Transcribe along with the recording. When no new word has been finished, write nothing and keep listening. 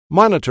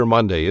Monitor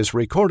Monday is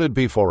recorded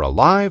before a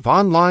live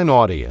online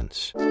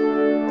audience.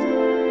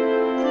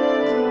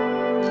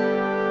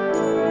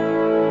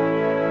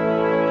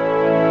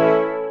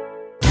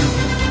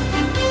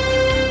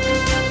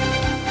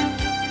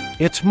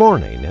 It's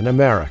morning in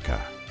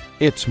America.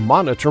 It's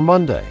Monitor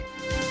Monday.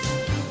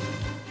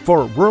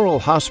 For rural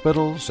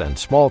hospitals and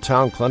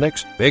small-town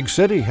clinics, big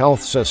city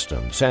health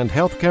systems, and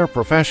healthcare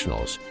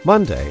professionals,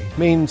 Monday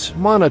means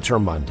Monitor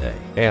Monday.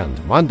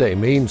 And Monday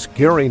means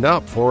gearing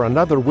up for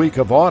another week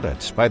of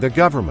audits by the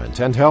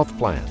government and health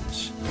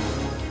plans.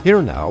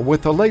 Here now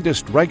with the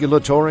latest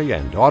regulatory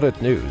and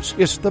audit news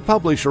is the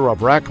publisher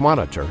of RAC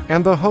Monitor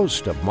and the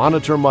host of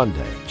Monitor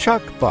Monday,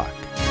 Chuck Buck.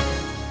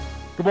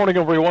 Good morning,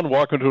 everyone.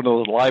 Welcome to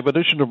another live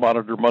edition of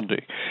Monitor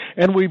Monday.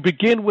 And we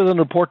begin with an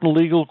important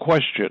legal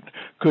question.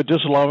 Could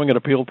disallowing an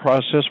appeal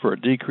process for a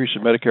decrease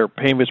in Medicare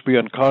payments be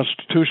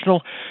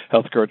unconstitutional?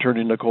 Healthcare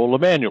attorney Nicole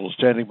Emanuel is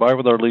standing by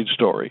with our lead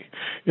story.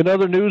 In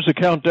other news, the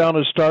countdown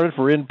has started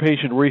for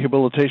inpatient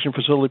rehabilitation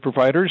facility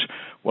providers.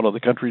 One of the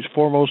country's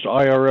foremost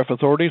IRF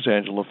authorities,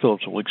 Angela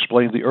Phillips, will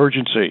explain the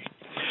urgency.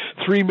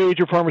 3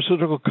 major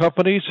pharmaceutical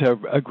companies have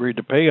agreed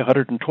to pay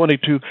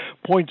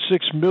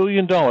 $122.6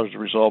 million to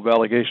resolve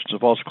allegations of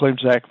False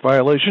Claims Act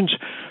violations.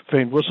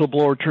 Famed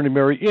whistleblower attorney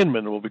Mary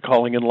Inman will be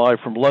calling in live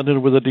from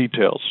London with the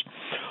details.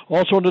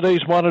 Also on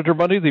today's Monitor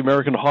Monday, the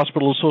American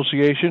Hospital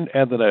Association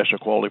and the National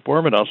Quality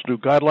Forum announced new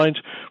guidelines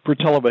for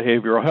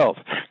telebehavioral health.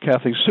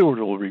 Kathy Seward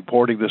will be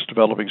reporting this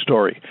developing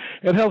story.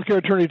 And healthcare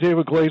attorney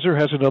David Glazer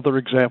has another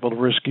example of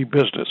risky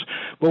business.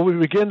 But we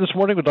begin this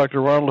morning with Dr.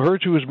 Ronald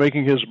Hirsch, who is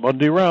making his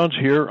Monday rounds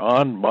here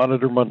on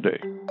Monitor Monday.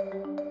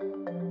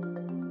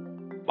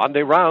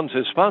 Monday Rounds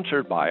is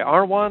sponsored by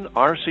R1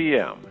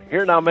 RCM.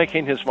 Here now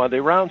making his Monday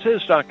rounds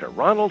is Dr.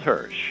 Ronald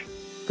Hirsch.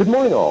 Good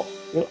morning, all.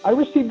 I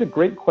received a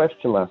great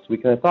question last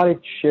week, and I thought I'd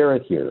share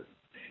it here.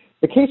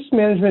 The case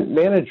management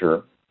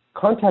manager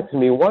contacted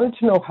me and wanted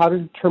to know how to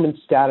determine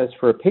status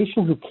for a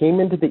patient who came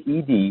into the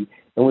ED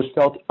and was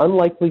felt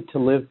unlikely to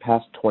live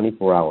past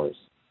 24 hours.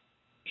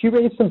 She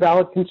raised some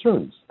valid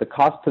concerns: the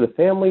cost to the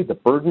family, the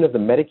burden of the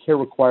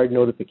Medicare-required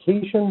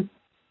notification,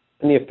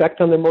 and the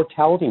effect on their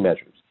mortality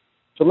measures.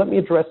 So let me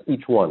address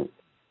each one.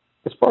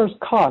 As far as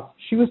cost,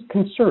 she was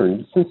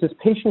concerned, since this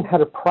patient had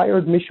a prior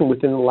admission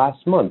within the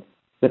last month,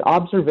 that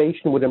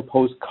observation would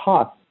impose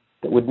costs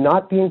that would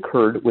not be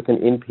incurred with an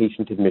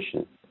inpatient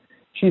admission.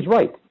 She's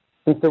right.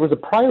 Since there was a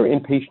prior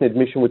inpatient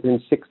admission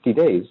within 60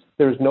 days,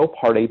 there is no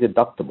Part A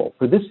deductible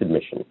for this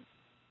admission.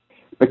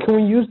 But can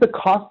we use the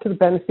cost to the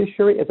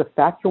beneficiary as a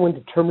factor when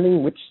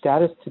determining which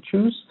status to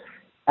choose?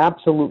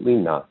 Absolutely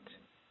not.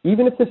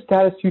 Even if the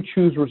status you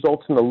choose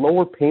results in a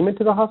lower payment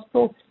to the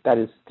hospital, that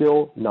is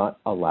still not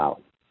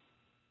allowed.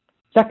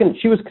 Second,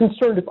 she was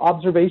concerned if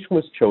observation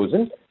was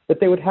chosen that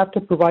they would have to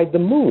provide the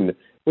MOON,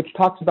 which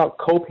talks about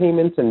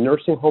co-payments and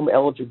nursing home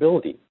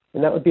eligibility,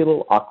 and that would be a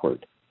little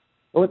awkward.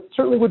 Well, it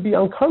certainly would be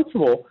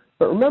uncomfortable,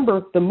 but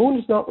remember, the MOON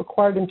is not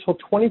required until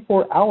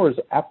 24 hours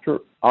after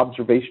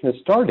observation has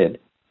started,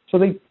 so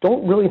they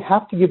don't really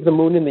have to give the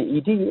MOON in the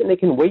ED, and they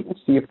can wait and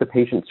see if the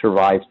patient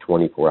survives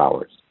 24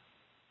 hours.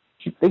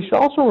 They should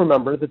also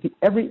remember that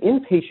every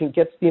inpatient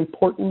gets the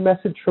important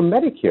message from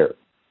Medicare.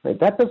 Right?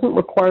 That doesn't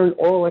require an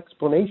oral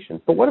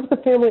explanation, but what if the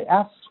family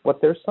asks what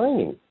they're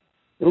signing?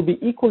 It'll be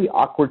equally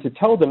awkward to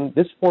tell them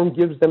this form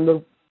gives them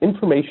the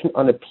information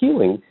on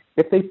appealing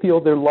if they feel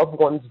their loved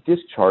one's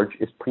discharge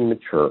is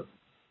premature.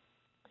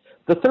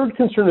 The third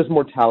concern is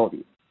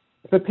mortality.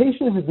 If a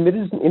patient is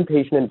admitted as an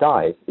inpatient and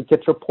dies, it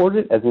gets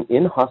reported as an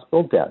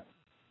in-hospital death,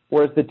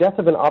 whereas the death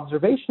of an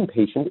observation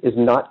patient is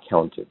not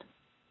counted.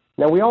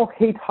 Now, we all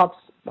hate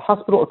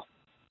hospital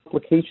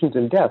complications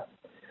and death,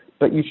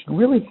 but you should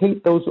really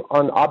hate those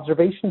on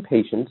observation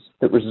patients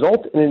that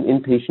result in an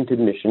inpatient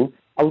admission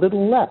a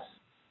little less,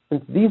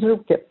 since these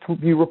get to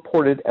be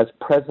reported as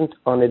present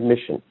on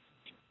admission.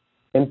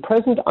 And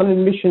present on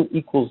admission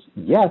equals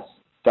yes,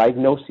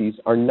 diagnoses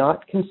are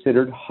not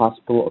considered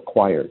hospital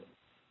acquired.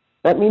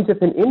 That means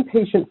if an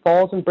inpatient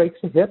falls and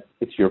breaks a hip,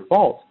 it's your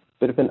fault.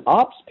 But if an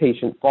ops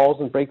patient falls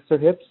and breaks their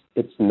hips,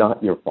 it's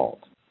not your fault.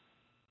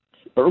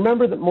 But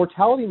remember that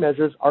mortality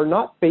measures are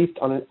not based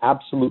on an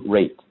absolute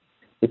rate.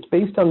 It's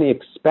based on the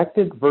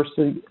expected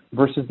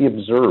versus the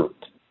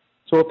observed.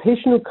 So a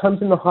patient who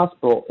comes in the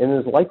hospital and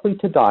is likely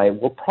to die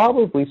will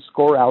probably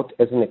score out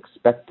as an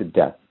expected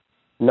death,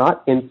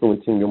 not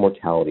influencing your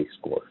mortality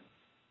score.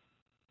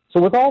 So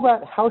with all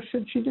that, how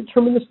should she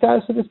determine the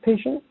status of this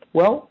patient?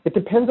 Well, it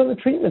depends on the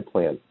treatment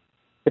plan.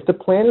 If the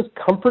plan is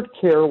comfort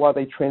care while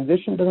they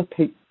transition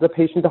the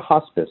patient to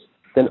hospice,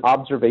 then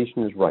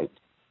observation is right.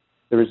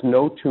 There is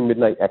no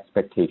two-midnight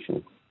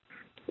expectation.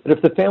 But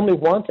if the family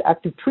wants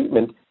active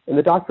treatment and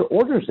the doctor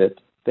orders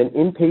it, then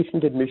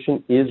inpatient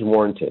admission is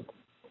warranted.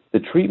 The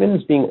treatment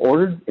is being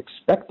ordered,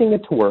 expecting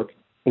it to work,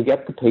 and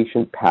get the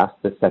patient past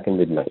the second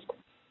midnight.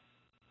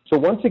 So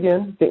once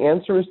again, the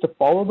answer is to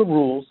follow the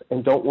rules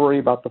and don't worry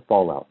about the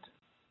fallout.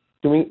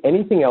 Doing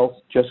anything else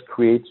just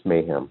creates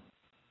mayhem.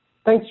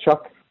 Thanks,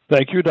 Chuck.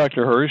 Thank you,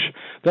 Dr. Hirsch.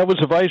 That was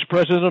the Vice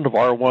President of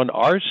R1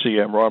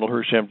 RCM, Ronald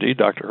Hirsch, MD.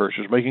 Dr. Hirsch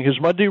is making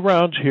his Monday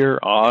rounds here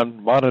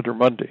on Monitor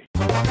Monday.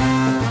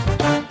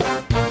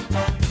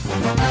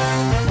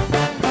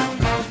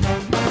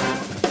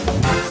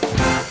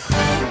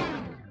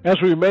 As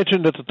we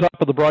mentioned at the top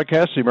of the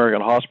broadcast, the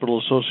American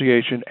Hospital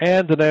Association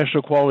and the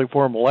National Quality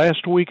Forum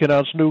last week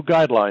announced new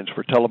guidelines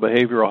for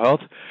telebehavioral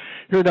health.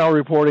 Here now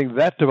reporting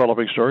that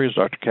developing story is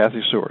Dr.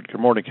 Kathy Seward. Good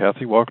morning,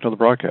 Kathy. Welcome to the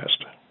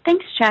broadcast.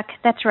 Thanks, Chuck.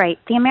 That's right.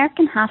 The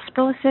American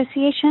Hospital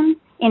Association,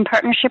 in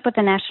partnership with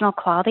the National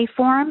Quality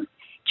Forum,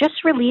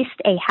 just released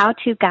a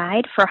how-to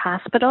guide for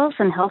hospitals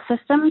and health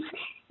systems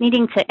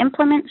needing to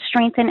implement,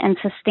 strengthen, and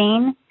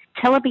sustain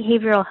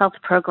telebehavioral health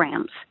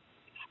programs.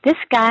 This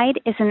guide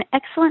is an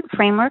excellent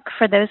framework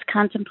for those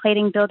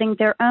contemplating building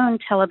their own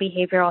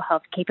telebehavioral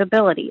health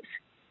capabilities.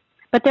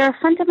 But there are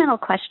fundamental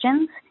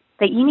questions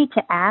that you need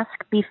to ask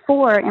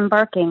before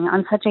embarking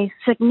on such a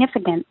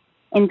significant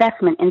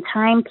investment in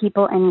time,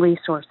 people, and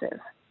resources.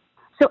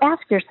 So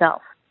ask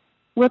yourself,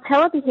 will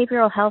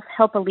telebehavioral health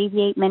help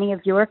alleviate many of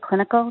your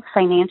clinical,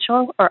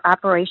 financial, or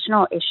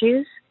operational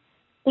issues?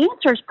 The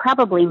answer is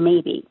probably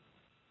maybe.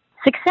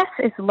 Success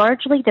is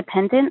largely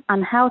dependent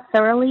on how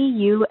thoroughly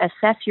you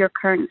assess your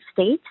current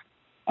state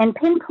and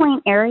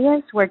pinpoint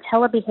areas where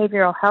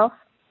telebehavioral health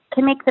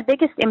can make the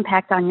biggest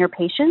impact on your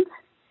patients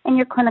and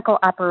your clinical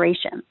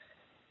operations.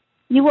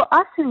 You will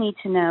also need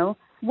to know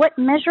what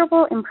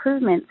measurable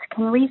improvements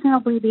can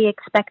reasonably be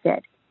expected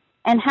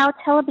and how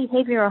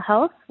telebehavioral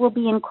health will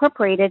be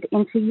incorporated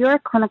into your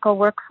clinical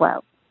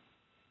workflow.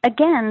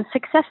 Again,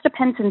 success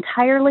depends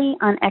entirely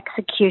on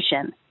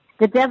execution.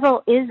 The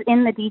devil is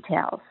in the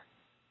details.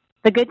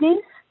 The good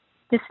news?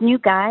 This new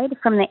guide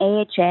from the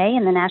AHA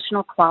and the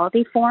National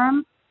Quality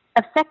Forum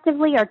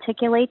effectively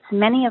articulates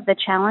many of the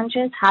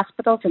challenges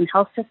hospitals and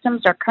health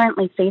systems are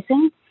currently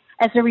facing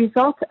as a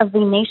result of the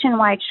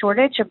nationwide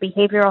shortage of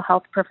behavioral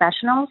health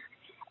professionals,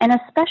 and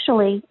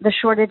especially the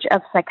shortage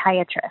of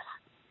psychiatrists.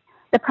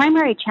 The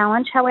primary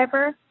challenge,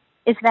 however,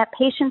 is that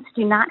patients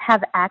do not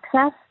have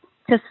access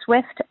to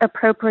swift,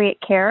 appropriate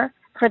care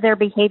for their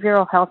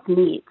behavioral health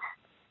needs.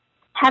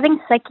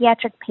 Having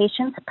psychiatric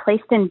patients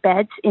placed in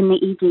beds in the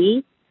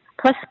ED,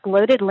 plus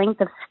bloated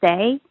length of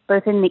stay,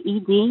 both in the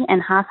ED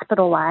and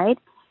hospital-wide,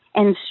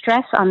 and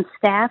stress on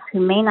staff who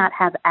may not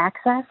have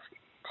access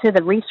to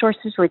the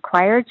resources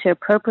required to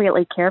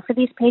appropriately care for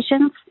these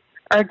patients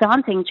are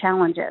daunting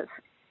challenges.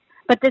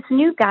 But this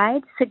new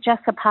guide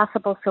suggests a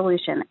possible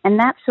solution, and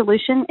that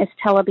solution is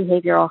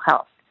telebehavioral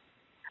health.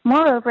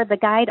 Moreover, the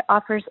guide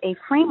offers a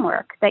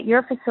framework that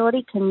your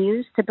facility can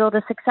use to build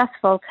a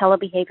successful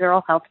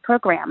telebehavioral health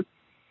program.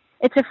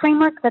 It's a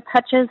framework that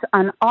touches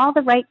on all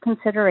the right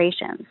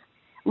considerations: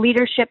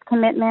 leadership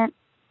commitment,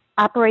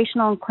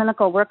 operational and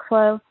clinical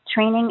workflow,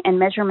 training, and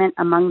measurement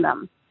among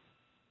them.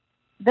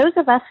 Those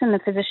of us in the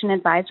physician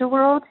advisor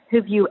world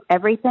who view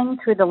everything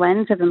through the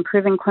lens of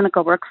improving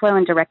clinical workflow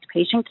and direct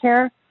patient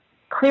care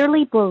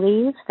clearly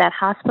believe that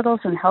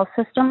hospitals and health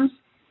systems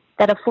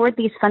that afford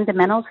these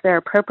fundamentals their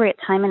appropriate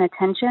time and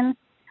attention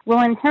will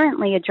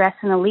inherently address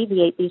and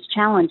alleviate these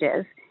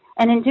challenges,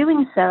 and in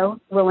doing so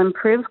will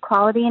improve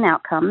quality and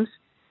outcomes,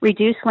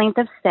 reduce length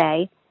of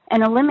stay,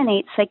 and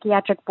eliminate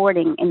psychiatric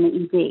boarding in the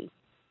ED.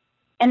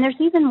 And there's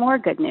even more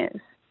good news.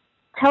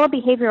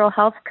 Telebehavioral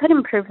health could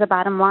improve the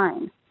bottom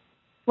line.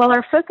 While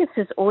our focus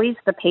is always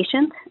the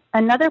patient,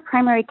 another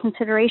primary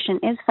consideration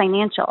is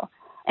financial,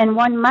 and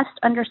one must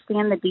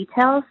understand the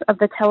details of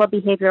the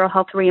telebehavioral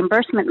health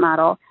reimbursement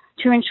model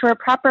to ensure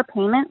proper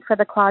payment for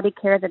the quality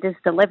care that is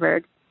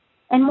delivered,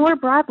 and more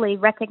broadly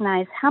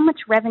recognize how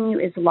much revenue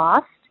is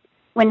lost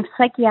when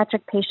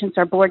psychiatric patients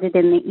are boarded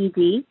in the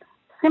ED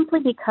simply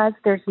because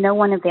there's no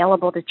one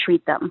available to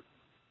treat them.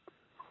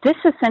 This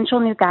essential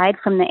new guide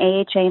from the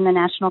AHA and the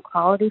National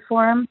Quality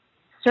Forum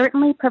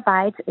certainly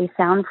provides a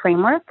sound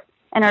framework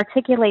and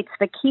articulates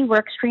the key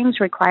work streams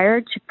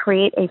required to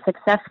create a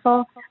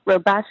successful,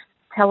 robust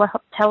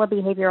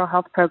telebehavioral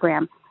health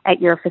program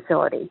at your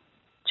facility.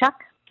 Chuck?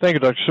 Thank you,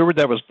 Dr. Seward.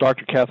 That was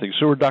Dr. Kathy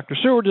Seward. Dr.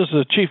 Seward is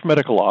the Chief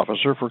Medical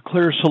Officer for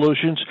Clear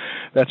Solutions.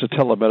 That's a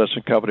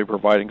telemedicine company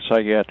providing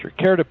psychiatric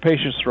care to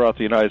patients throughout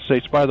the United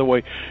States. By the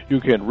way, you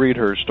can read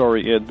her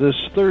story in this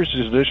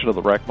Thursday's edition of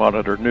the RAC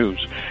Monitor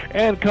News.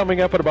 And coming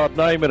up at about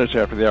 9 minutes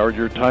after the hour in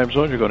your time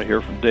zone, you're going to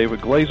hear from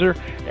David Glazer,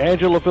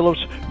 Angela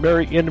Phillips,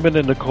 Mary Inman,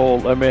 and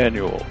Nicole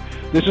Emanuel.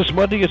 This is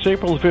Monday. It's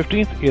April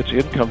 15th. It's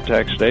Income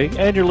Tax Day,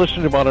 and you're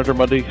listening to Monitor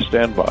Monday.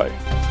 Stand by.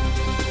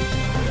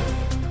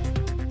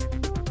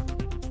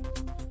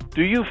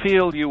 Do you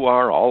feel you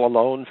are all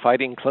alone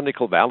fighting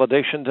clinical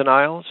validation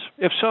denials?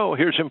 If so,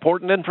 here's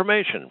important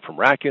information from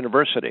RAC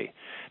University.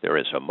 There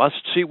is a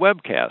must-see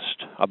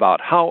webcast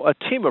about how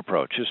a team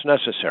approach is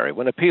necessary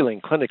when appealing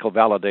clinical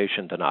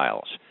validation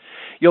denials.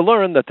 You'll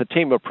learn that the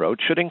team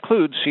approach should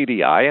include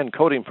CDI and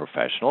coding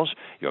professionals,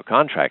 your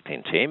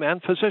contracting team,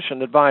 and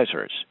physician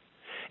advisors.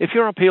 If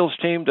your appeals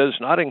team does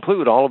not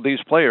include all of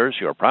these players,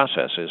 your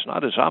process is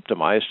not as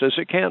optimized as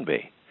it can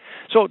be.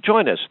 So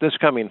join us this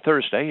coming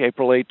Thursday,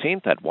 April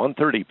 18th at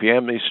 1:30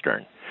 p.m.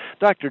 Eastern.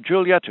 Dr.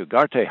 Juliette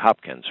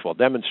Ugarte-Hopkins will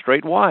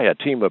demonstrate why a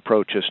team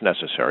approach is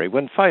necessary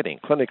when fighting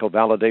clinical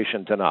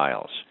validation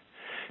denials.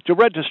 To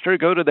register,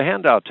 go to the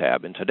Handout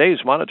tab in today's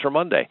Monitor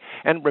Monday.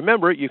 And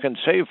remember, you can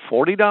save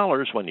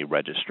 $40 when you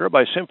register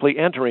by simply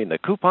entering the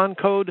coupon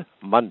code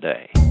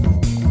MONDAY.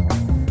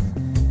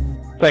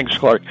 Thanks,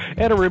 Clark.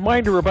 And a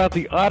reminder about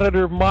the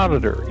Auditor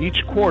Monitor. Each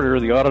quarter,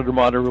 the Auditor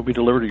Monitor will be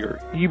delivered to your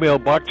email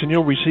box, and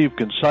you'll receive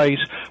concise,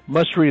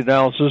 must-read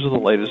analysis of the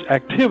latest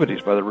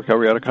activities by the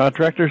Recovery Audit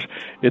Contractors.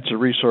 It's a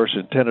resource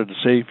intended to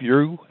save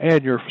you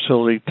and your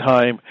facility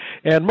time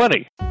and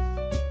money.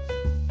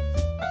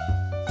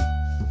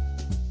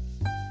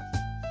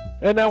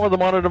 And now with the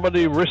Monitor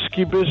Monday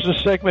Risky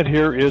Business segment,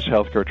 here is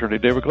healthcare attorney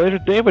David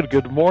Glazer. David,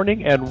 good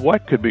morning, and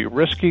what could be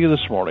risky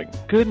this morning?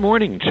 Good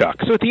morning, Chuck.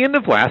 So at the end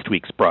of last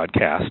week's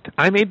broadcast,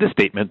 I made the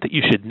statement that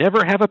you should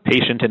never have a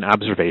patient in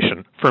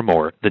observation for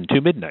more than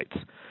 2 midnights.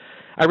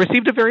 I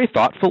received a very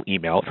thoughtful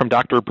email from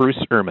Dr.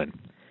 Bruce Ehrman.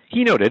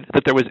 He noted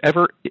that there was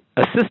ever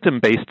a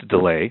system-based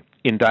delay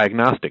in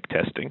diagnostic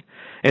testing,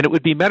 and it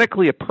would be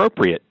medically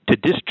appropriate to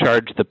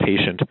discharge the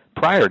patient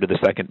prior to the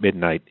second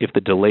midnight if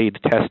the delayed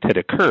test had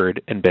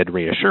occurred and been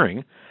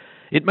reassuring.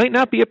 It might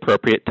not be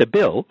appropriate to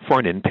bill for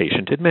an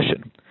inpatient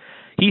admission.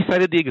 He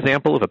cited the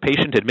example of a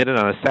patient admitted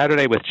on a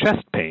Saturday with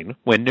chest pain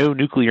when no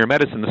nuclear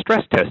medicine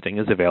stress testing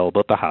is available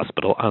at the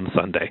hospital on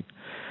Sunday.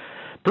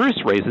 Bruce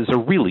raises a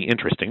really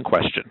interesting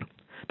question.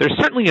 There's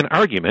certainly an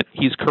argument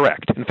he's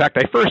correct. In fact,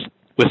 I first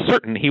was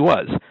certain he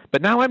was,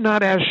 but now I'm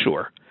not as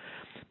sure.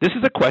 This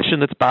is a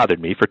question that's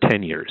bothered me for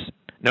 10 years.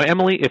 Now,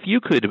 Emily, if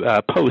you could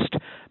post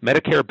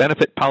Medicare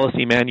Benefit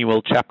Policy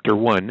Manual Chapter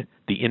 1,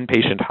 the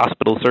Inpatient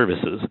Hospital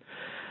Services,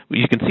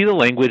 you can see the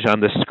language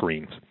on the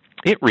screen.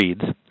 It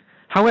reads,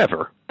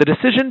 however, the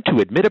decision to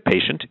admit a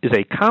patient is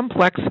a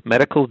complex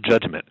medical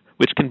judgment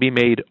which can be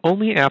made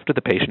only after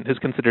the patient has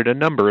considered a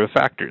number of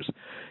factors,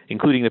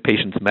 including the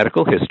patient's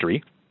medical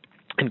history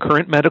and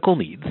current medical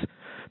needs,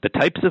 the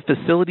types of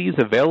facilities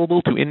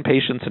available to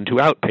inpatients and to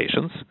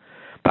outpatients,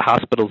 the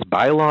hospital's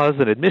bylaws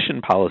and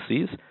admission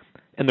policies,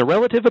 and the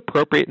relative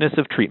appropriateness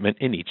of treatment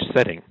in each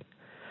setting.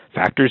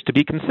 Factors to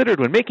be considered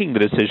when making the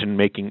decision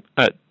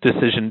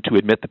to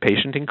admit the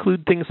patient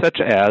include things such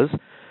as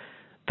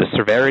the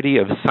severity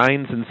of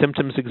signs and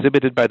symptoms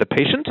exhibited by the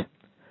patient,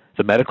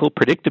 the medical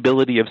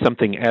predictability of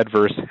something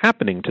adverse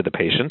happening to the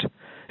patient,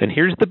 and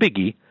here's the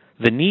biggie,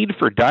 the need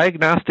for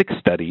diagnostic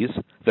studies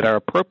that are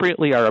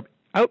appropriately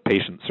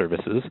outpatient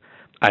services,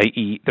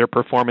 i.e., their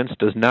performance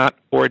does not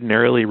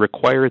ordinarily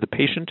require the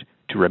patient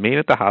to remain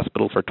at the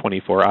hospital for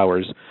 24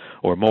 hours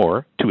or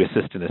more to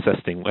assist in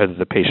assessing whether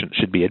the patient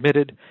should be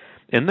admitted,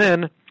 and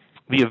then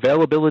the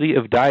availability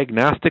of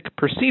diagnostic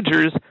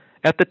procedures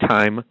at the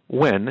time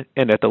when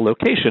and at the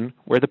location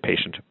where the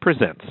patient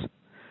presents.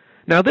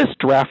 Now, this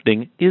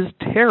drafting is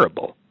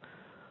terrible.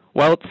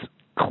 While it's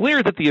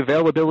clear that the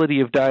availability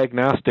of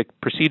diagnostic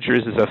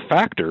procedures is a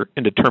factor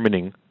in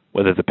determining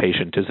whether the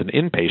patient is an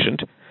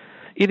inpatient,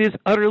 it is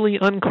utterly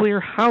unclear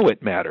how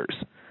it matters.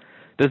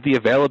 Does the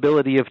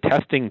availability of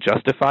testing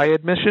justify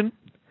admission?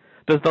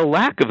 Does the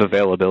lack of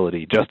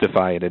availability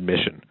justify an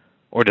admission?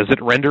 Or does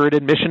it render an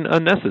admission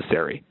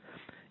unnecessary?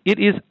 It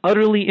is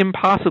utterly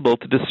impossible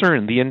to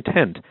discern the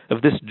intent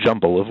of this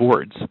jumble of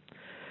words.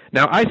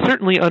 Now, I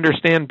certainly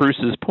understand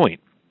Bruce's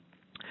point.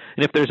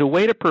 And if there's a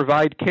way to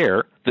provide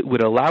care that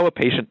would allow a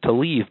patient to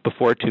leave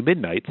before 2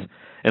 midnights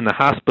and the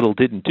hospital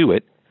didn't do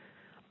it,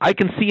 I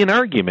can see an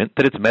argument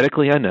that it's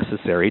medically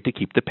unnecessary to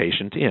keep the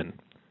patient in.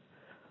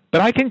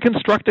 But I can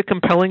construct a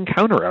compelling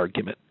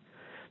counter-argument.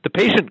 The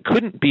patient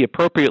couldn't be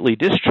appropriately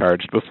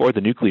discharged before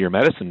the nuclear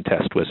medicine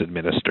test was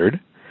administered.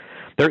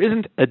 There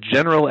isn't a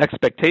general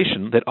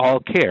expectation that all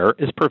care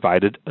is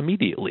provided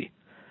immediately.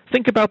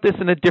 Think about this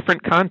in a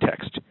different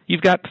context.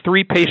 You've got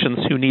 3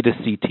 patients who need a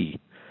CT.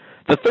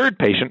 The third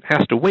patient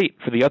has to wait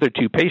for the other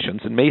 2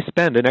 patients and may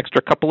spend an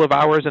extra couple of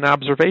hours in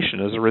observation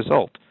as a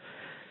result.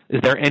 Is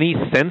there any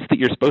sense that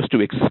you're supposed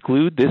to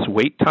exclude this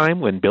wait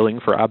time when billing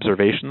for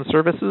observation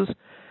services?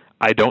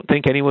 I don't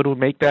think anyone would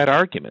make that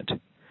argument.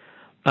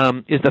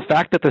 Is the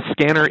fact that the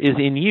scanner is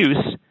in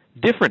use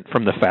different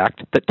from the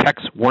fact that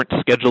techs weren't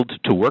scheduled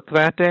to work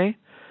that day?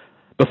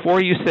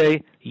 Before you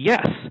say,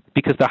 yes,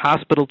 because the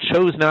hospital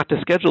chose not to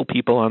schedule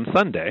people on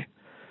Sunday,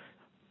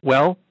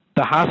 well,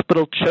 the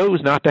hospital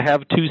chose not to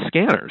have 2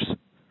 scanners.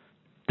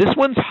 This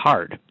one's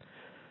hard.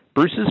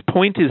 Bruce's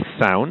point is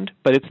sound,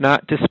 but it's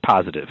not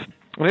dispositive.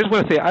 And I just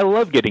want to say I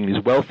love getting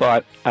these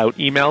well-thought-out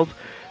emails,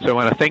 so I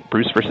want to thank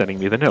Bruce for sending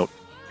me the note.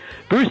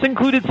 Bruce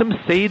included some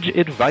sage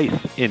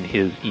advice in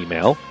his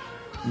email.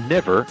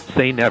 Never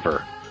say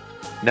never.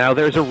 Now,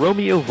 there's a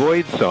Romeo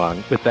Void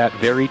song with that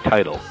very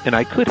title, and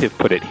I could have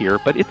put it here,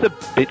 but it's a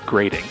bit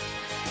grating.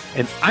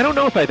 And I don't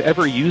know if I've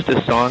ever used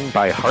a song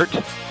by heart,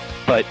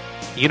 but,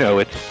 you know,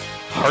 it's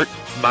Heart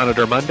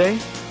Monitor Monday,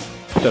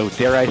 so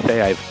dare I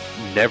say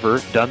I've never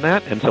done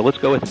that, and so let's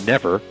go with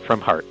Never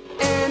from Heart.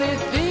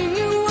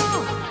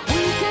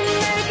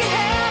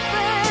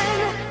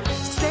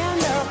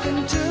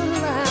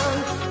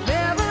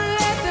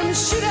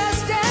 Shoot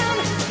us down.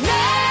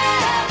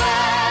 Never,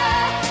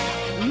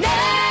 never.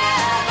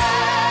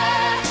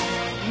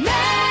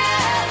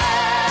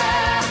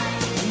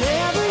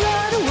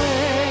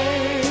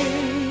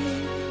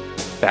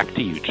 back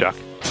to you, Chuck.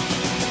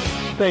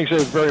 Thanks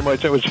very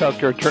much. That was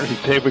healthcare attorney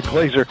David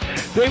Glazer.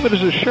 David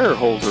is a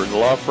shareholder in the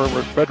law firm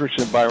at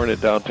Fredericks & Byron in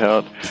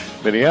downtown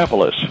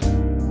Minneapolis.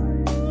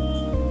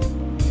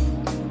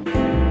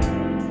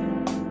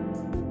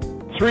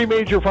 Three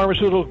major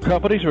pharmaceutical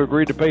companies have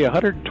agreed to pay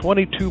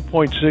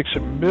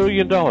 $122.6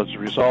 million to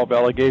resolve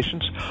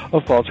allegations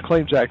of False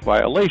Claims Act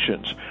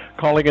violations.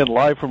 Calling in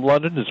live from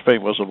London is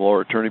famous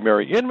whistleblower attorney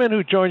Mary Inman,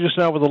 who joins us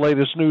now with the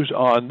latest news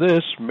on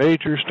this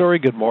major story.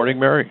 Good morning,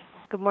 Mary.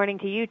 Good morning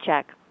to you,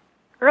 Chuck.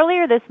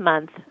 Earlier this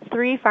month,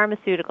 three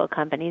pharmaceutical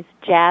companies,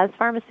 Jazz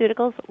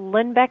Pharmaceuticals,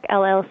 Lundbeck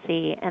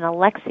LLC, and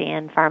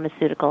Alexion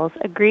Pharmaceuticals,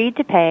 agreed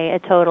to pay a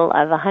total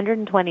of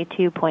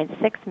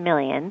 $122.6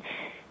 million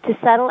to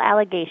settle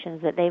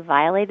allegations that they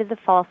violated the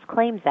False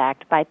Claims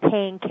Act by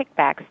paying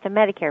kickbacks to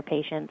Medicare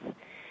patients.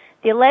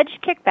 The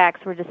alleged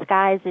kickbacks were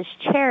disguised as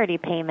charity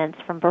payments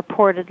from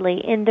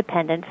purportedly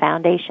independent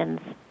foundations.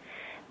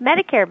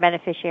 Medicare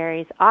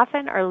beneficiaries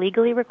often are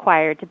legally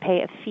required to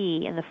pay a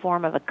fee in the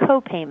form of a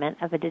co-payment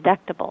of a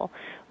deductible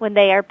when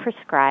they are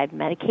prescribed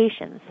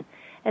medications.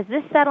 As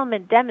this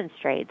settlement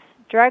demonstrates,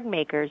 drug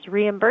makers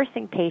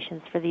reimbursing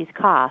patients for these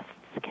costs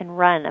can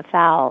run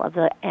afoul of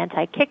the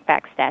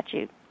anti-kickback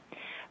statute.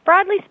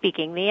 Broadly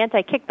speaking, the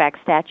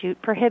anti-kickback statute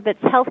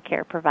prohibits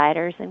healthcare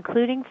providers,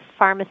 including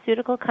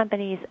pharmaceutical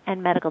companies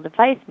and medical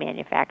device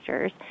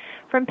manufacturers,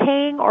 from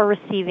paying or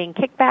receiving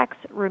kickbacks,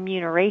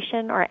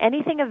 remuneration, or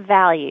anything of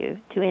value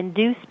to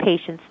induce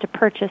patients to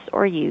purchase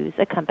or use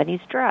a company's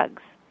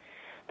drugs.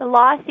 The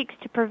law seeks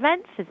to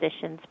prevent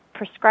physicians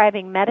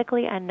prescribing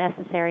medically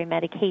unnecessary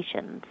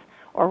medications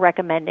or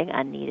recommending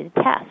unneeded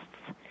tests.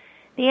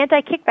 The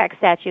anti-kickback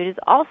statute is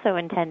also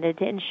intended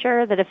to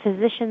ensure that a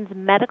physician's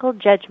medical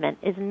judgment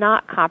is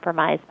not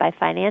compromised by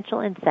financial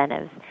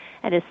incentives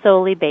and is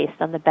solely based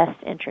on the best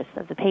interests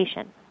of the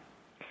patient.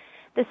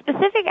 The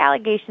specific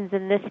allegations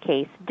in this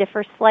case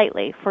differ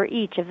slightly for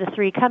each of the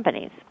three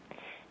companies.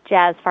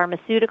 Jazz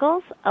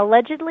Pharmaceuticals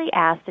allegedly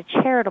asked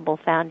a charitable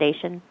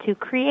foundation to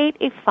create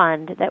a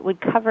fund that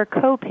would cover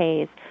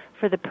co-pays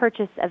for the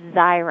purchase of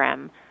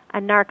Xyrem,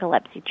 a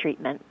narcolepsy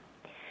treatment.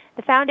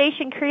 The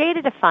foundation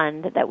created a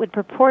fund that would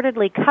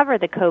purportedly cover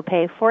the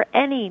copay for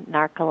any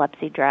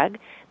narcolepsy drug,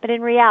 but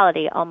in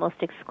reality almost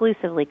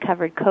exclusively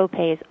covered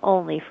copays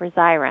only for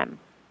Xyrem.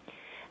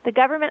 The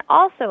government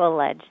also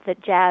alleged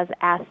that Jazz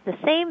asked the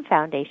same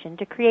foundation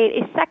to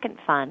create a second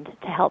fund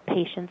to help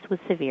patients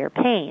with severe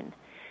pain.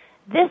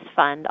 This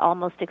fund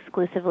almost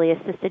exclusively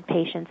assisted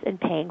patients in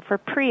paying for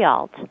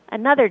Prialt,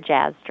 another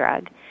Jazz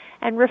drug,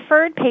 and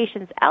referred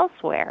patients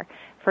elsewhere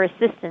for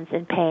assistance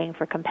in paying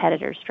for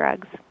competitors'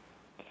 drugs.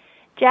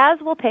 Jazz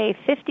will pay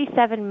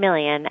 $57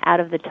 million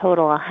out of the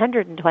total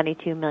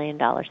 $122 million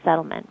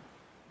settlement.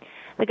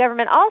 The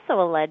government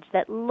also alleged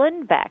that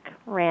Lundbeck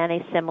ran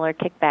a similar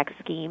kickback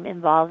scheme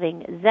involving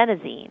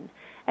Xenazine,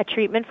 a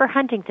treatment for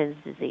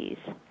Huntington's disease.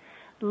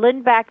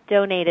 Lundbeck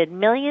donated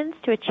millions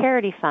to a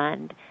charity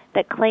fund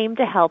that claimed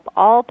to help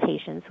all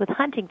patients with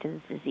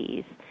Huntington's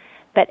disease,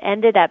 but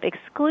ended up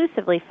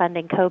exclusively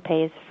funding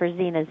copays for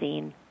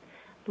Xenazine.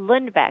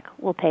 Lundbeck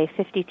will pay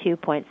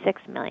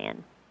 $52.6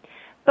 million.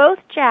 Both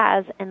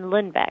Jazz and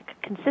Lundbeck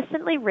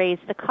consistently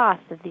raised the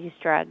cost of these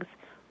drugs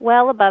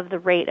well above the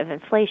rate of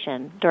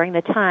inflation during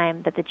the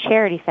time that the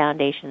charity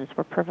foundations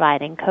were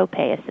providing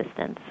copay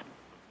assistance.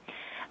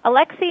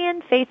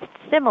 Alexion faced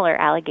similar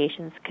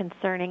allegations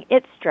concerning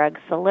its drug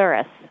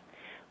Soliris,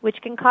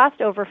 which can cost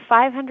over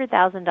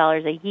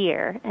 $500,000 a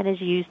year and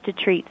is used to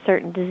treat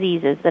certain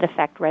diseases that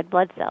affect red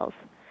blood cells.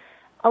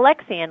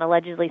 Alexion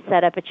allegedly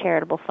set up a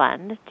charitable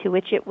fund, to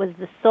which it was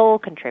the sole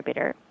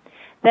contributor,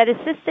 that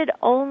assisted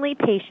only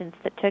patients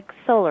that took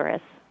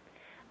Soliris.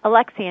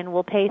 Alexion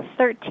will pay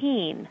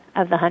 13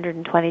 of the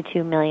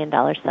 $122 million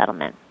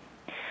settlement.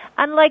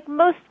 Unlike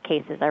most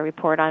cases I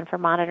report on for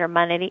Monitor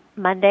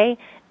Monday,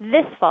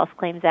 this False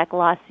Claims Act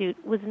lawsuit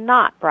was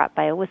not brought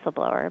by a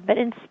whistleblower, but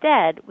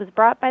instead was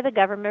brought by the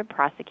government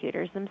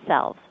prosecutors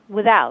themselves,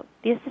 without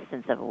the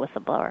assistance of a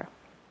whistleblower.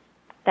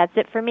 That's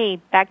it for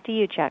me. Back to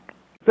you, Chuck.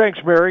 Thanks,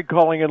 Mary.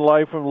 Calling in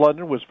live from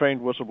London was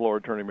famed whistleblower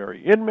attorney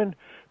Mary Inman.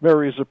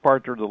 Mary is a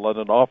partner of the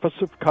London office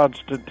of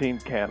Constantine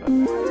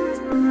Cannon.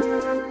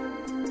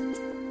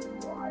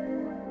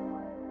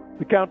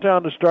 The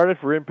countdown has started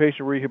for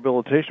inpatient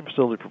rehabilitation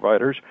facility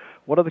providers.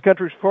 One of the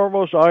country's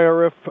foremost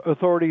IRF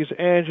authorities,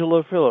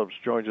 Angela Phillips,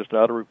 joins us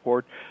now to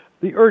report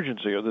the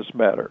urgency of this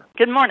matter.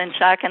 Good morning,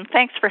 Chuck, and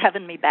thanks for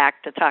having me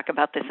back to talk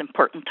about this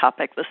important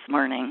topic this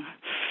morning.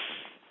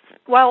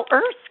 While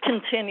IRFs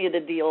continue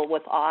to deal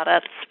with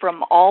audits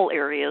from all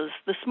areas,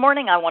 this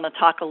morning I want to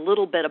talk a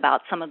little bit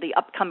about some of the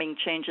upcoming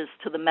changes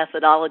to the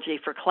methodology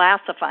for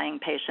classifying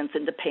patients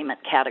into payment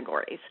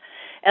categories.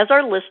 As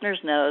our listeners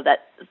know,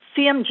 that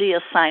CMG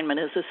assignment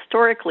has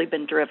historically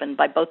been driven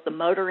by both the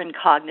motor and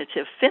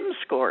cognitive FIM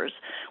scores,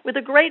 with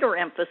a greater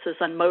emphasis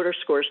on motor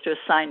scores to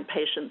assign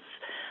patients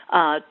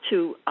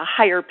to a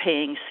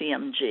higher-paying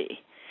CMG.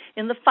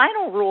 In the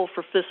final rule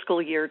for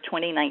fiscal year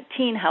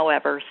 2019,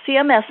 however,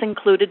 CMS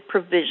included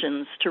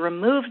provisions to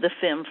remove the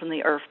FIM from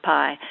the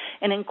IRF-PAI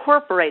and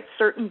incorporate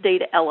certain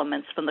data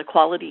elements from the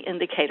quality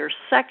indicators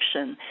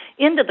section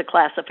into the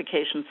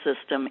classification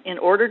system in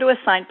order to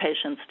assign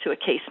patients to a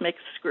case mix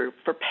group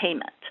for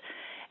payment.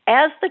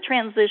 As the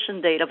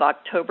transition date of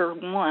October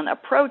 1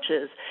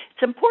 approaches,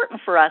 it's important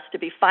for us to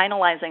be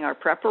finalizing our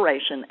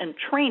preparation and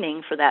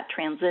training for that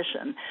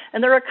transition.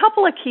 And there are a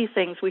couple of key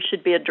things we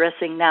should be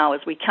addressing now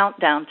as we count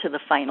down to the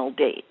final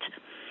date.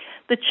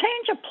 The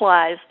change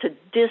applies to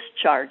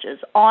discharges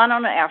on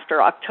and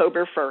after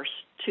October 1st,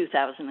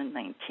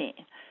 2019.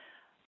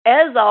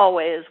 As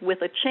always,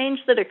 with a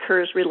change that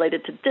occurs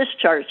related to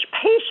discharge,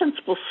 patients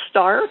will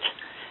start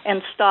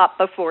and stop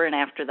before and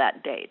after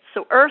that date.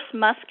 So IRFs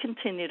must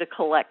continue to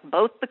collect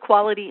both the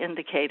quality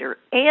indicator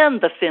and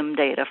the FIM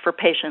data for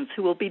patients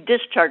who will be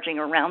discharging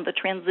around the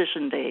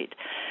transition date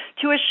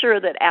to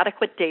assure that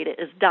adequate data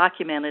is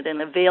documented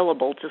and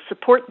available to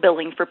support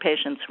billing for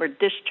patients who are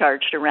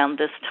discharged around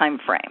this time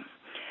frame.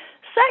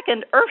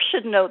 Second, IRFs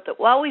should note that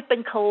while we've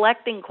been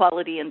collecting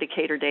quality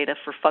indicator data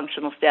for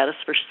functional status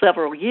for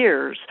several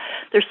years,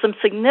 there's some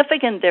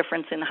significant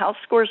difference in how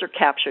scores are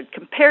captured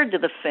compared to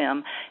the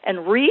FIM, and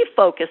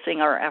refocusing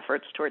our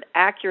efforts toward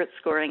accurate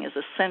scoring is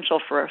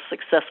essential for a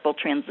successful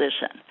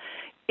transition.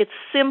 It's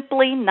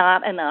simply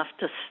not enough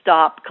to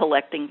stop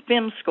collecting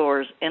FIM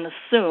scores and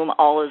assume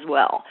all is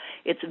well.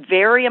 It's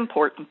very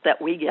important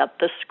that we get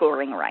the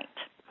scoring right.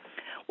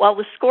 While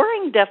the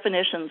scoring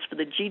definitions for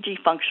the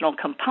GG functional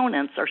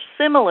components are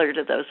similar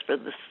to those for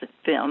the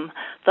FIM,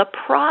 the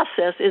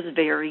process is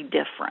very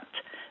different.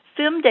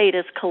 FIM data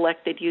is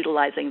collected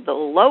utilizing the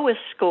lowest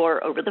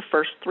score over the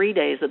first 3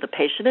 days of the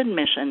patient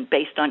admission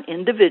based on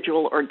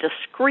individual or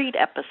discrete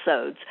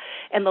episodes,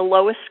 and the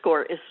lowest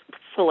score is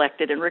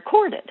selected and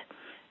recorded.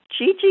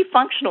 GG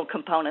functional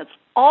components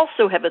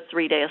also have a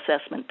 3-day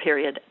assessment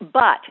period,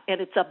 but,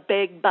 and it's a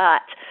big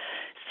but,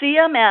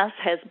 CMS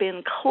has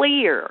been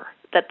clear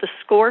that the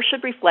score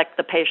should reflect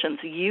the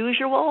patient's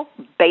usual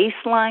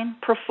baseline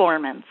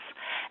performance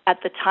at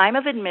the time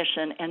of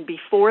admission and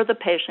before the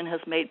patient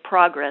has made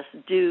progress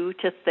due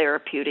to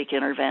therapeutic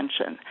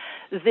intervention.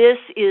 This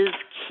is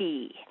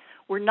key.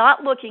 We're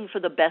not looking for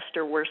the best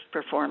or worst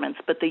performance,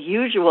 but the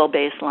usual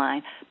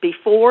baseline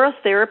before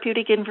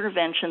therapeutic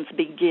interventions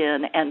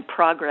begin and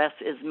progress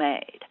is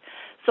made.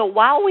 So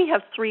while we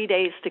have 3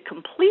 days to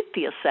complete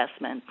the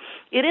assessment,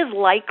 it is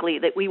likely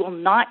that we will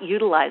not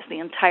utilize the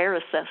entire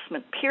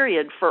assessment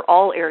period for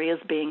all areas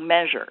being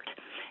measured.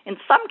 In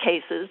some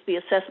cases, the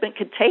assessment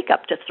could take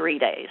up to 3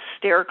 days.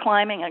 Stair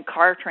climbing and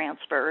car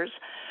transfers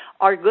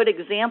are good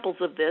examples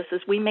of this,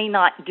 as we may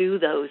not do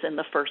those in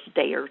the first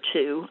day or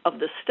two of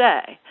the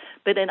stay.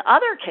 But in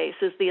other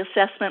cases, the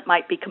assessment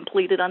might be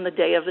completed on the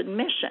day of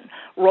admission.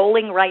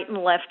 Rolling right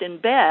and left in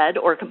bed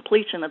or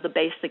completion of the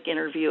basic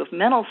interview of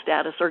mental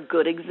status are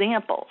good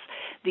examples.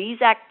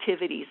 These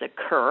activities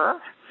occur,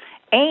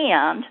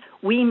 and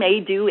we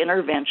may do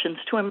interventions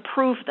to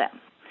improve them.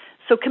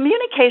 So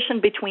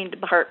communication between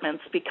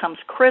departments becomes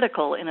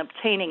critical in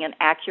obtaining an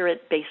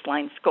accurate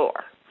baseline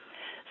score.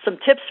 Some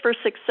tips for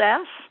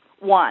success.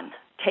 1,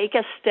 take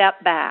a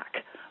step back.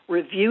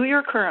 Review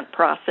your current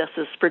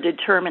processes for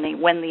determining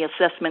when the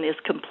assessment is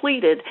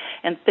completed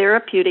and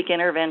therapeutic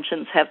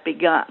interventions have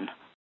begun.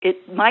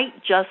 It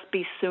might just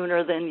be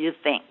sooner than you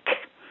think.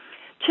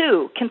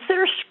 2,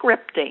 consider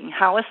scripting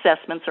how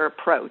assessments are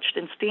approached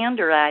and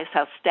standardize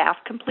how staff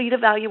complete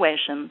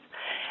evaluations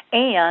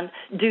and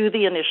do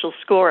the initial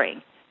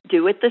scoring.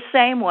 Do it the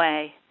same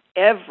way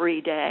every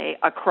day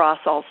across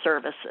all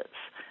services.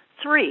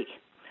 3,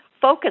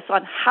 focus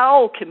on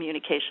how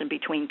communication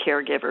between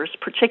caregivers,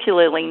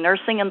 particularly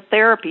nursing and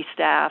therapy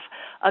staff,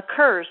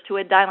 occurs to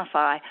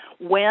identify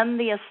when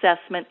the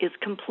assessment is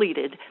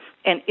completed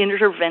and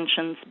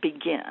interventions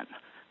begin.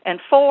 And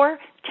 4,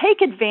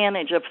 take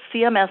advantage of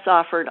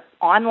CMS-offered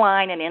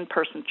online and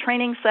in-person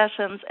training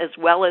sessions, as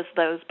well as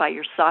those by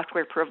your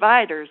software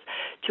providers,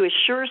 to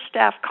assure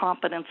staff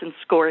competence in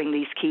scoring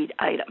these key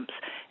items.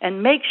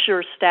 And make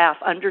sure staff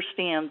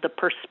understand the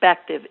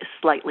perspective is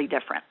slightly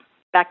different.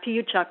 Back to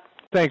you, Chuck.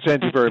 Thanks,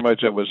 Angie, very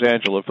much. That was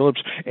Angela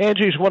Phillips.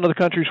 Angie's one of the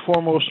country's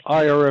foremost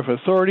IRF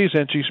authorities,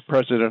 and she's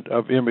president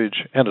of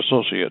Image and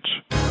Associates.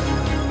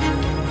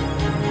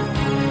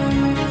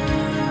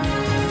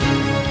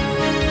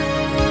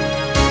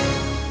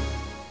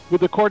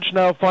 With the courts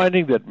now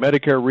finding that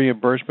Medicare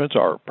reimbursements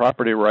are a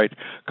property right,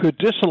 could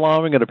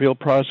disallowing an appeal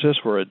process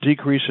for a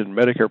decrease in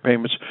Medicare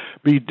payments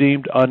be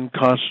deemed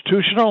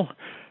unconstitutional?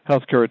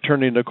 Healthcare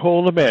attorney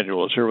Nicole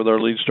Emanuel is here with our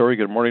lead story.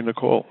 Good morning,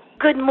 Nicole.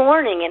 Good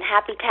morning and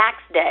happy tax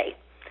day.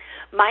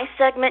 My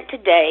segment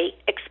today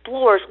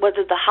explores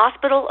whether the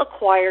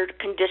hospital-acquired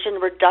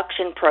condition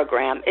reduction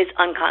program is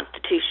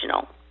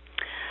unconstitutional.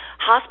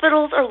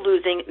 Hospitals are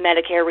losing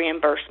Medicare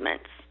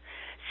reimbursements.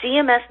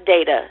 CMS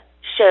data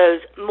shows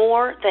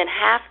more than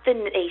half the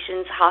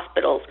nation's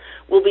hospitals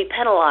will be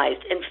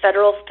penalized in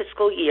federal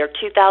fiscal year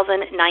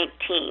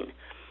 2019.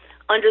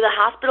 Under the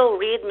Hospital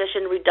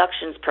Readmission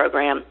Reductions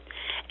Program,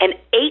 and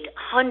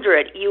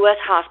 800 U.S.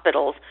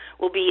 hospitals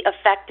will be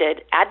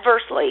affected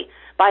adversely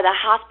by the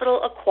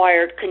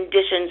Hospital-Acquired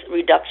Conditions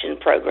Reduction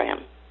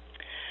Program.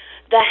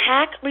 The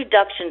HAC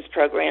Reductions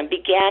Program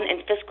began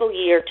in fiscal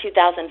year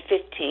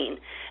 2015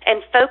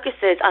 and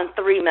focuses on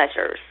three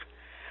measures.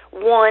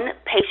 1,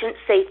 patient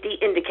safety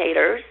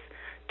indicators.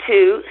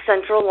 2,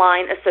 central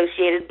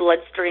line-associated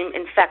bloodstream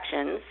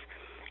infections.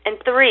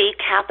 And 3,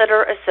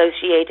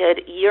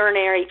 catheter-associated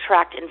urinary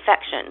tract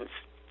infections.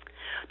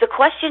 The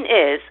question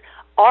is,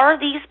 are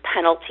these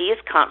penalties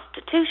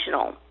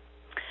constitutional?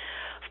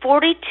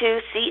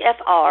 42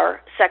 CFR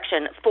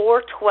Section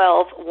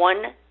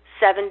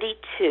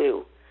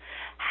 412.172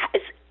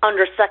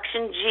 under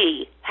Section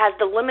G has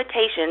the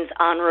limitations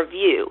on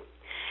review,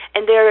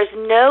 and there is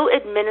no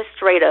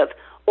administrative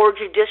or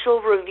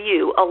judicial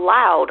review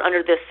allowed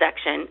under this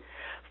section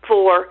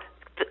for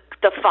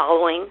the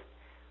following.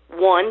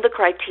 1, the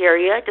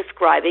criteria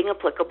describing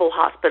applicable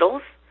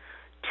hospitals.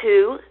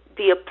 2,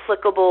 the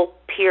applicable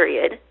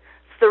period.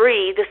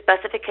 3, the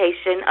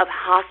specification of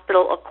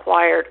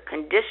hospital-acquired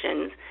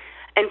conditions.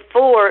 And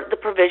 4, the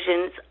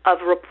provisions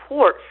of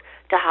reports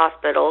to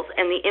hospitals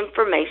and the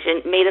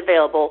information made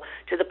available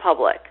to the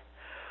public.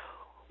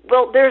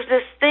 Well, there's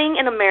this thing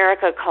in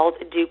America called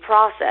due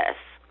process.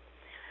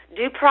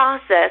 Due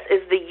process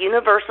is the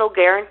universal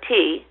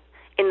guarantee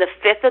in the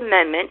Fifth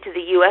Amendment to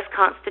the U.S.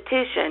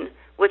 Constitution,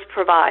 which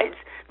provides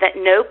that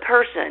no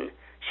person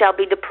shall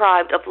be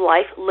deprived of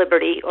life,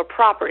 liberty, or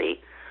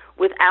property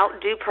without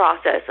due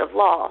process of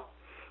law,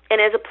 and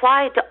is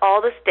applied to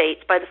all the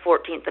states by the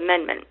 14th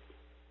Amendment.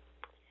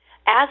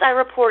 As I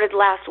reported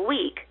last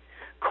week,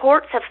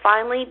 courts have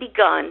finally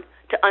begun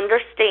to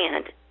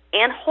understand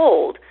and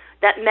hold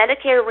that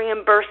Medicare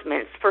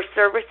reimbursements for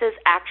services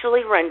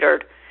actually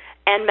rendered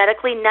and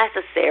medically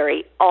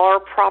necessary are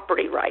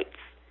property rights.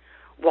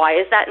 Why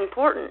is that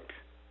important?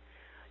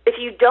 If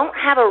you don't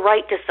have a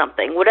right to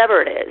something,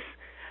 whatever it is,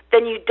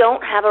 then you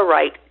don't have a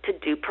right to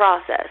due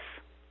process.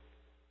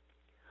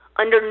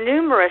 Under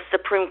numerous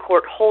Supreme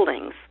Court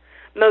holdings,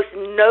 most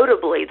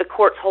notably the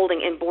court's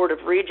holding in Board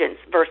of Regents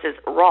versus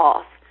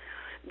Roth,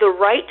 the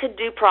right to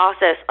due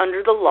process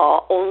under the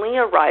law only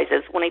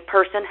arises when a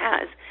person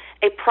has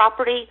a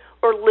property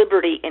or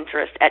liberty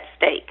interest at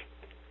stake.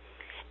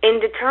 In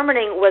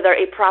determining whether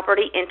a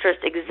property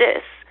interest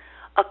exists,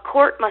 a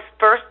court must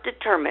first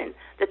determine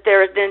that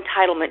there is an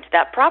entitlement to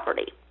that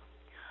property.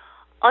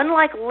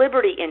 Unlike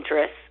liberty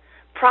interests,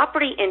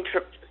 property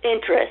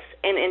interests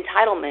and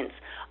entitlements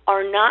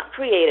are not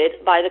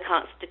created by the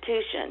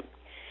Constitution.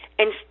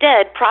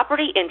 Instead,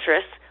 property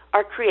interests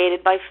are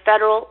created by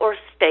federal or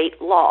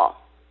state law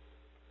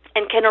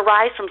and can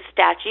arise from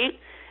statute,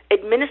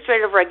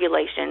 administrative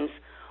regulations,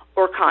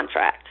 or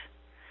contract.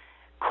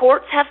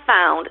 Courts have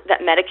found that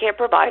Medicare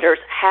providers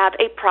have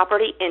a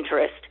property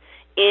interest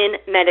in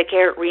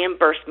Medicare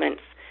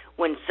reimbursements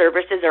when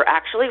services are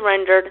actually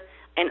rendered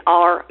and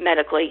are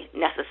medically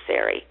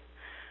necessary.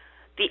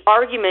 The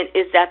argument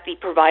is that the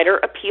provider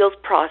appeals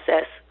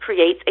process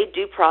creates a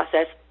due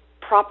process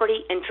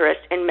property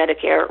interest in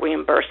Medicare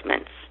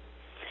reimbursements.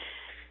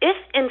 If,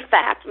 in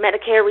fact,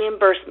 Medicare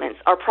reimbursements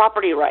are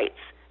property rights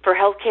for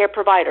healthcare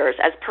providers,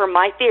 as per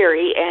my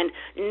theory and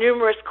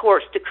numerous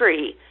courts'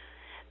 decree,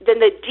 then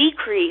the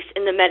decrease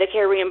in the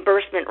Medicare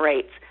reimbursement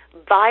rates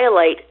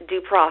violate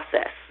due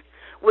process,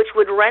 which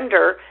would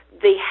render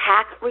the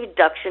HAC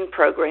reduction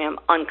program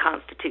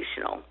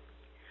unconstitutional.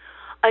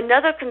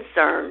 Another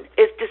concern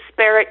is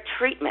disparate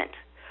treatment.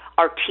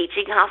 Are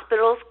teaching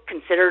hospitals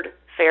considered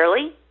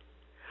fairly?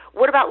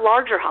 What about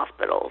larger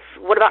hospitals?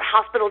 What about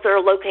hospitals that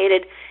are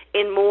located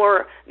in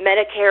more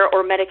Medicare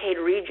or Medicaid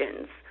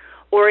regions,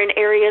 or in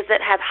areas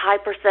that have high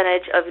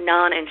percentage of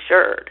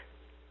non-insured?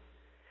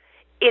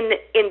 In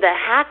the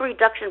HAC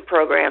reduction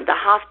program, the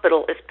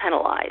hospital is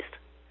penalized.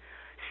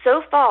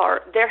 So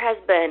far, there has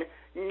been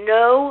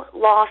no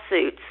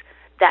lawsuits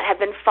that have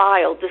been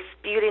filed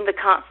disputing the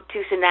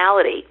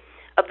constitutionality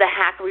of the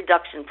HAC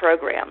reduction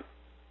program.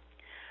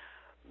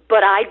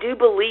 But I do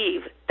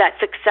believe that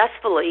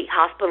successfully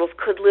hospitals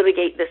could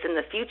litigate this in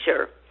the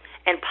future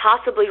and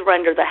possibly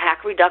render the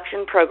HAC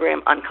reduction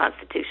program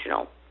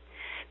unconstitutional.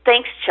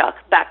 Thanks, Chuck.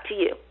 Back to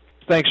you.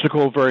 Thanks,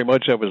 Nicole, very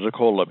much. That was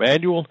Nicole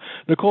Emanuel.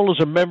 Nicole is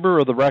a member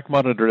of the RAC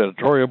Monitor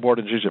editorial board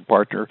and she's a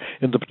partner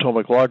in the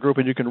Potomac Law Group,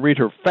 and you can read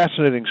her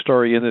fascinating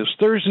story in this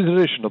Thursday's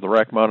edition of the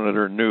RAC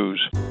Monitor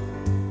News.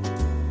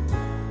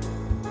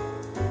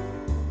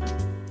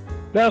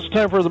 Now it's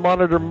time for the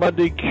Monitor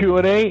Monday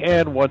Q&A,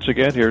 and once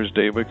again, here's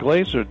David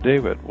Glazer.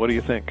 David, what do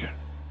you think?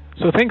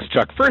 So thanks,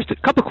 Chuck. First, a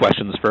couple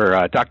questions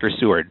for Dr.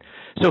 Seward.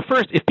 So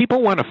first, if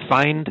people want to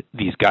find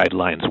these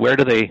guidelines,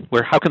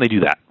 how can they do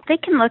that? They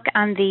can look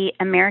on the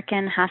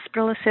American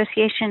Hospital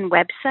Association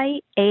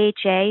website,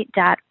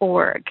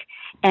 AHA.org,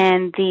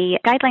 and the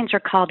guidelines are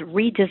called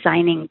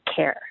Redesigning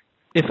Care.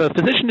 If a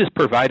physician is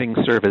providing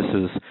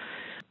services,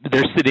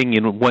 they're sitting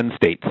in one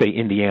state, say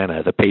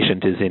Indiana, the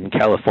patient is in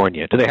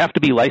California. Do they have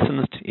to be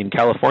licensed in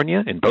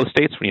California, in both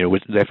states? Do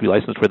they have to be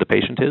licensed where the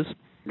patient is?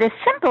 The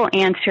simple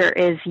answer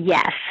is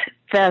yes.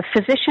 The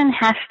physician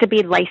has to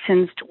be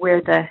licensed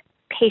where the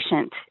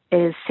patient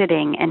is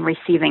sitting and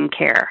receiving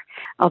care?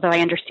 Although I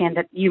understand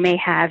that you may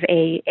have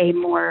a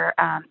more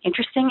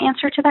interesting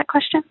answer to that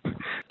question.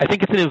 I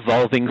think it's an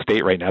evolving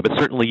state right now, but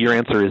certainly your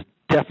answer is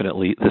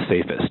definitely the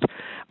safest.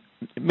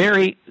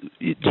 Mary,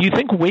 do you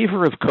think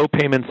waiver of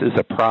copayments is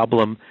a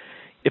problem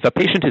if a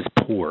patient is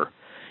poor?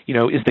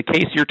 Is the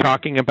case you're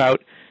talking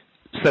about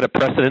set a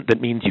precedent that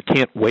means you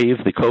can't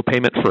waive the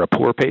copayment for a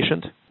poor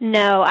patient?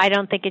 No, I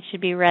don't think it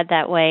should be read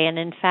that way. And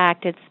in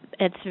fact,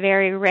 it's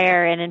very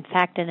rare. And in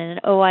fact, in an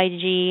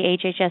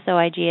HHS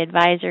OIG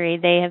advisory,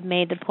 they have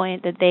made the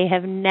point that they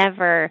have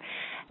never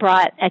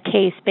brought a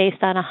case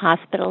based on a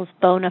hospital's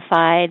bona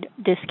fide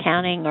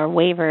discounting or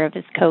waiver of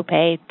its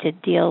copay to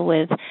deal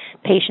with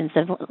patients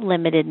of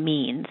limited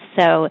means.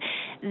 So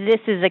this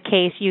is a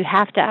case you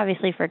have to,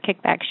 obviously, for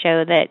kickback,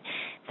 show that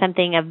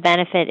something of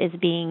benefit is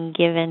being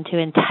given to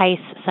entice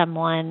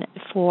someone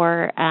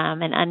for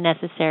an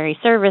unnecessary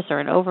service or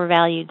an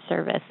overvalued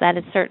service. That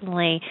is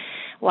certainly,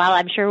 while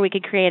I'm sure we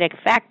could create a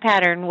fact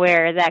pattern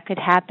where that could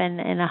happen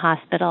in a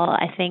hospital,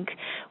 I think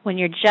when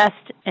you're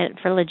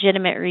just, for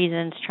legitimate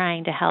reasons,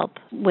 trying to help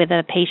with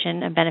a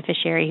patient, a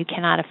beneficiary who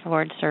cannot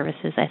afford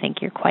services, I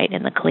think you're quite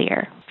in the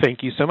clear.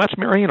 Thank you so much,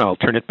 Mary, and I'll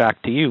turn it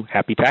back to you.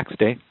 Happy Tax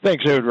Day.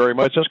 Thanks, David, very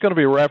much. That's going to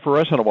be a wrap for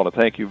us, and I want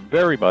to thank you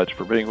very much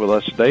for being with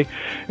us today.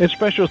 And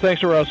special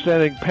thanks to our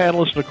outstanding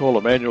panelists, Nicole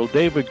Emanuel,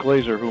 David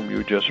Glazer, whom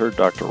you just heard,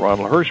 Dr.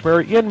 Ronald Hirsch,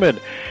 Mary Inman,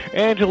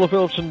 Angela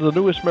Phillipson, the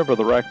newest member of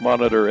the RAC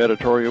Monitor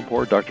editorial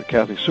board, Dr.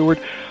 Kathy Seward.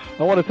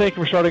 I want to thank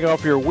you for starting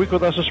off your week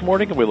with us this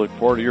morning, and we look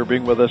forward to your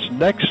being with us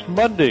next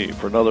Monday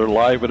for another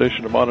live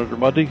edition of Monitor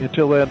Monday.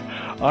 Until then,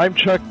 I'm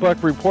Chuck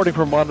Buck reporting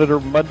from Monitor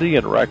Monday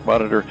and RAC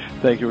Monitor.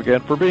 Thank you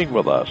again for being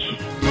with us.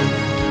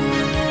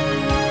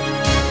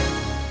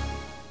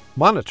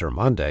 Monitor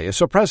Monday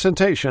is a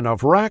presentation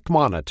of RAC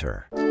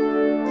Monitor.